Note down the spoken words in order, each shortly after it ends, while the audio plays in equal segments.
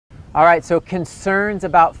All right, so concerns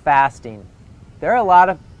about fasting. There are a lot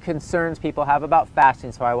of concerns people have about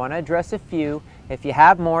fasting, so I want to address a few. If you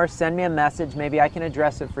have more, send me a message. Maybe I can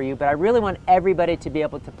address it for you, but I really want everybody to be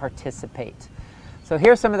able to participate. So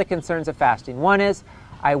here's some of the concerns of fasting. One is,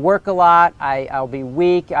 I work a lot, I'll be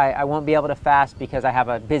weak, I won't be able to fast because I have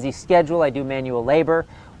a busy schedule, I do manual labor.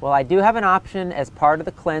 Well, I do have an option as part of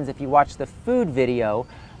the cleanse if you watch the food video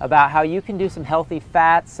about how you can do some healthy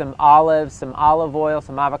fats, some olives, some olive oil,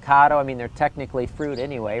 some avocado. I mean, they're technically fruit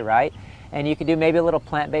anyway, right? And you can do maybe a little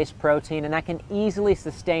plant-based protein, and that can easily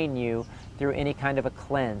sustain you through any kind of a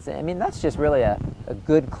cleanse. I mean, that's just really a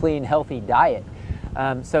good, clean, healthy diet.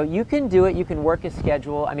 So you can do it, you can work a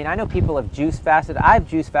schedule. I mean, I know people have juice fasted. I've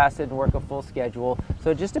juice fasted and work a full schedule. So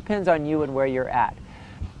it just depends on you and where you're at.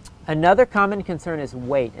 Another common concern is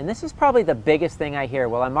weight, and this is probably the biggest thing I hear.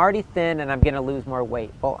 Well, I'm already thin and I'm going to lose more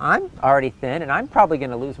weight. Well, I'm already thin and I'm probably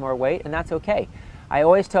going to lose more weight, and that's okay. I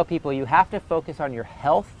always tell people you have to focus on your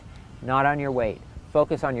health, not on your weight.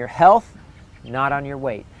 Focus on your health, not on your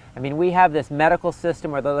weight. I mean, we have this medical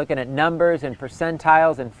system where they're looking at numbers and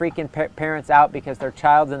percentiles and freaking parents out because their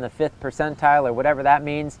child's in the 5th percentile or whatever that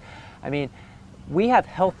means. I mean, we have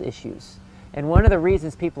health issues. And one of the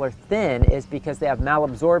reasons people are thin is because they have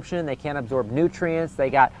malabsorption, they can't absorb nutrients, they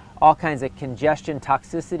got all kinds of congestion,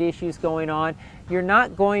 toxicity issues going on. You're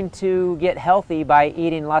not going to get healthy by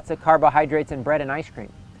eating lots of carbohydrates and bread and ice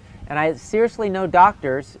cream. And I seriously know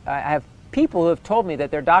doctors, I have people who have told me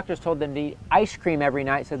that their doctors told them to eat ice cream every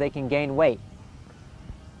night so they can gain weight.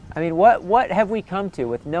 I mean, what have we come to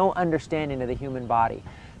with no understanding of the human body?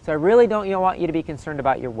 So I really don't want you to be concerned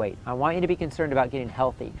about your weight. I want you to be concerned about getting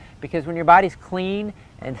healthy, because when your body's clean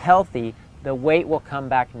and healthy, the weight will come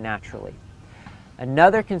back naturally.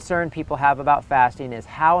 Another concern people have about fasting is,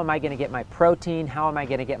 how am I going to get my protein? How am I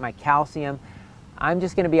going to get my calcium? I'm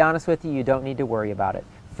just going to be honest with you, you don't need to worry about it.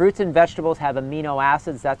 Fruits and vegetables have amino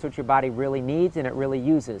acids. That's what your body really needs and it really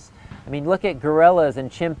uses. I mean, look at gorillas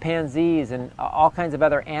and chimpanzees and all kinds of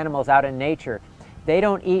other animals out in nature. They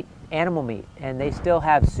don't eat animal meat and they still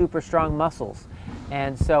have super strong muscles.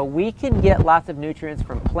 And so we can get lots of nutrients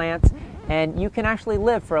from plants, and you can actually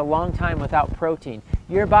live for a long time without protein.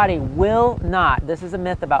 Your body will not, this is a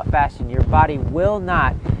myth about fasting, your body will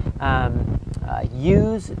not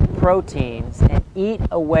use proteins and eat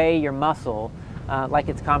away your muscle like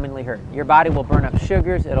it's commonly heard. Your body will burn up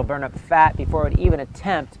sugars, it'll burn up fat before it would even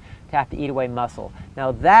attempt to have to eat away muscle.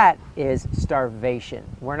 Now that is starvation.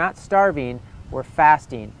 We're not starving, we're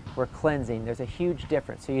fasting, we're cleansing. There's a huge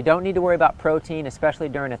difference. So you don't need to worry about protein, especially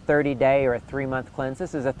during a 30-day or a 3-month cleanse.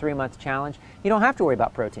 This is a 3-month challenge. You don't have to worry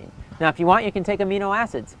about protein. Now if you want, you can take amino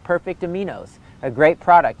acids, Perfect Aminos. A great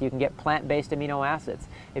product. You can get plant-based amino acids.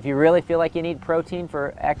 If you really feel like you need protein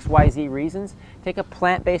for XYZ reasons, take a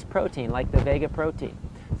plant-based protein like the Vega protein.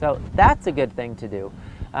 So that's a good thing to do.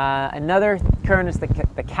 Another concern is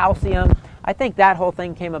the calcium. I think that whole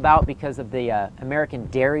thing came about because of the American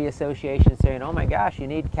Dairy Association saying, oh my gosh, you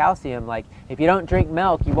need calcium. Like, if you don't drink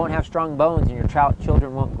milk, you won't have strong bones and your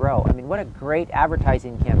children won't grow. I mean, what a great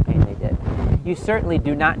advertising campaign they did. You certainly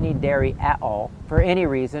do not need dairy at all for any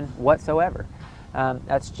reason whatsoever.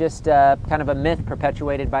 That's just kind of a myth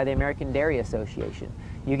perpetuated by the American Dairy Association.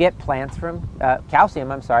 You get plants from,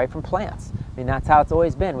 calcium, I'm sorry, from plants. I mean, that's how it's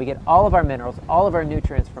always been. We get all of our minerals, all of our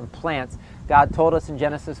nutrients from plants. God told us in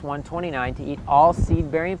Genesis 1:29 to eat all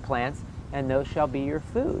seed-bearing plants, and those shall be your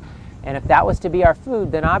food. And if that was to be our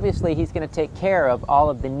food, then obviously He's going to take care of all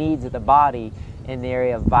of the needs of the body in the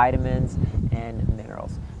area of vitamins and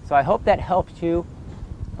minerals. So I hope that helped you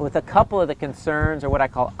with a couple of the concerns, or what I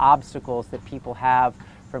call obstacles, that people have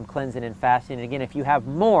from cleansing and fasting. And again, if you have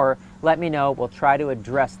more, let me know. We'll try to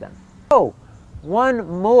address them. Oh,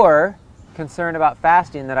 one more concern about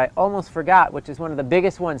fasting that I almost forgot, which is one of the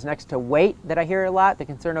biggest ones next to weight that I hear a lot, the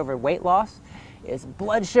concern over weight loss, is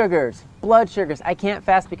blood sugars. Blood sugars. I can't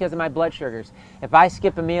fast because of my blood sugars. If I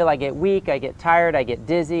skip a meal, I get weak, I get tired, I get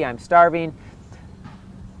dizzy, I'm starving.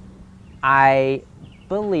 I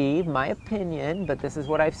believe, my opinion, but this is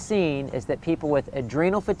what I've seen, is that people with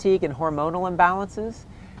adrenal fatigue and hormonal imbalances,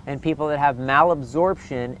 and people that have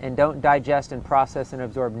malabsorption and don't digest and process and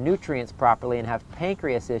absorb nutrients properly and have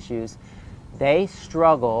pancreas issues, they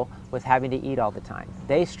struggle with having to eat all the time.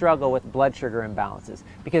 They struggle with blood sugar imbalances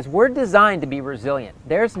because we're designed to be resilient.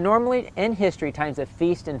 There's normally in history times of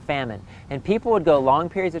feast and famine, and people would go long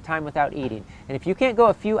periods of time without eating. And if you can't go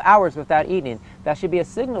a few hours without eating, that should be a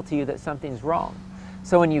signal to you that something's wrong.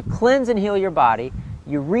 So when you cleanse and heal your body,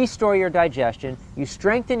 you restore your digestion, you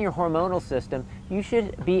strengthen your hormonal system, you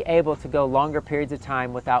should be able to go longer periods of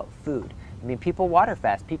time without food. I mean, people water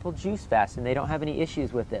fast, people juice fast, and they don't have any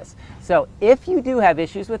issues with this. So if you do have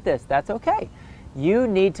issues with this, that's okay. You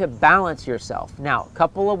need to balance yourself. Now, a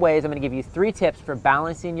couple of ways. I'm going to give you 3 tips for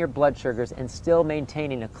balancing your blood sugars and still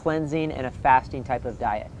maintaining a cleansing and a fasting type of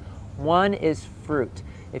diet. One is fruit.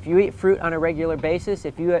 If you eat fruit on a regular basis,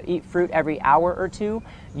 if you eat fruit every hour or 2,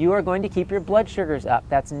 you are going to keep your blood sugars up.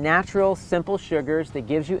 That's natural, simple sugars that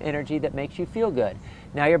gives you energy, that makes you feel good.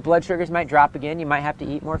 Now your blood sugars might drop again. You might have to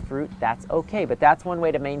eat more fruit. That's okay, but that's one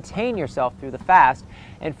way to maintain yourself through the fast.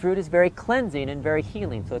 And fruit is very cleansing and very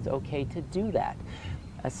healing, so it's okay to do that.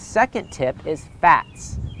 A second tip is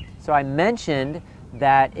fats. So I mentioned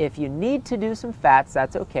that if you need to do some fats,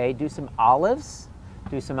 that's okay. Do some olives,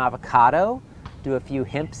 do some avocado, do a few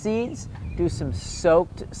hemp seeds, do some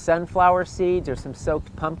soaked sunflower seeds or some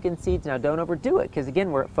soaked pumpkin seeds. Now don't overdo it, because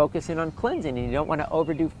again, we're focusing on cleansing and you don't want to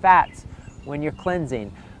overdo fats when you're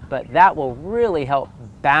cleansing. But that will really help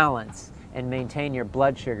balance and maintain your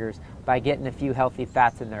blood sugars by getting a few healthy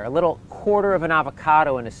fats in there. A little quarter of an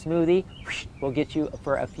avocado in a smoothie will get you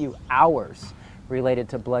for a few hours related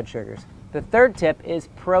to blood sugars. The third tip is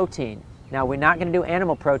protein. Now we're not going to do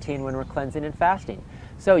animal protein when we're cleansing and fasting.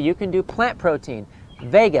 So you can do plant protein.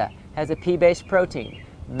 Vega has a pea-based protein.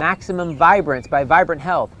 Maximum Vibrance by Vibrant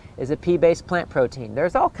Health is a pea-based plant protein.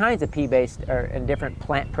 There's all kinds of pea-based and different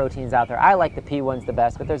plant proteins out there. I like the pea ones the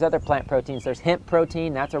best, but there's other plant proteins. There's hemp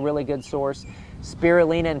protein, that's a really good source.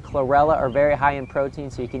 Spirulina and chlorella are very high in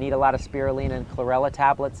protein, so you can eat a lot of spirulina and chlorella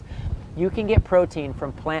tablets. You can get protein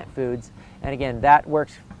from plant foods, and again, that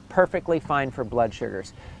works perfectly fine for blood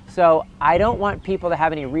sugars. So I don't want people to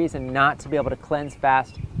have any reason not to be able to cleanse,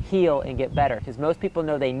 fast, heal, and get better, because most people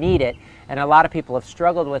know they need it, and a lot of people have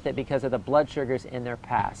struggled with it because of the blood sugars in their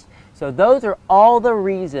past. So those are all the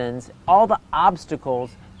reasons, all the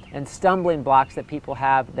obstacles and stumbling blocks that people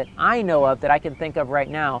have that I know of, that I can think of right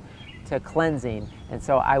now, to cleansing. And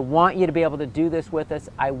so I want you to be able to do this with us.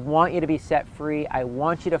 I want you to be set free. I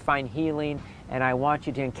want you to find healing, and I want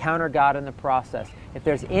you to encounter God in the process. If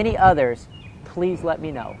there's any others, please let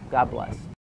me know. God bless.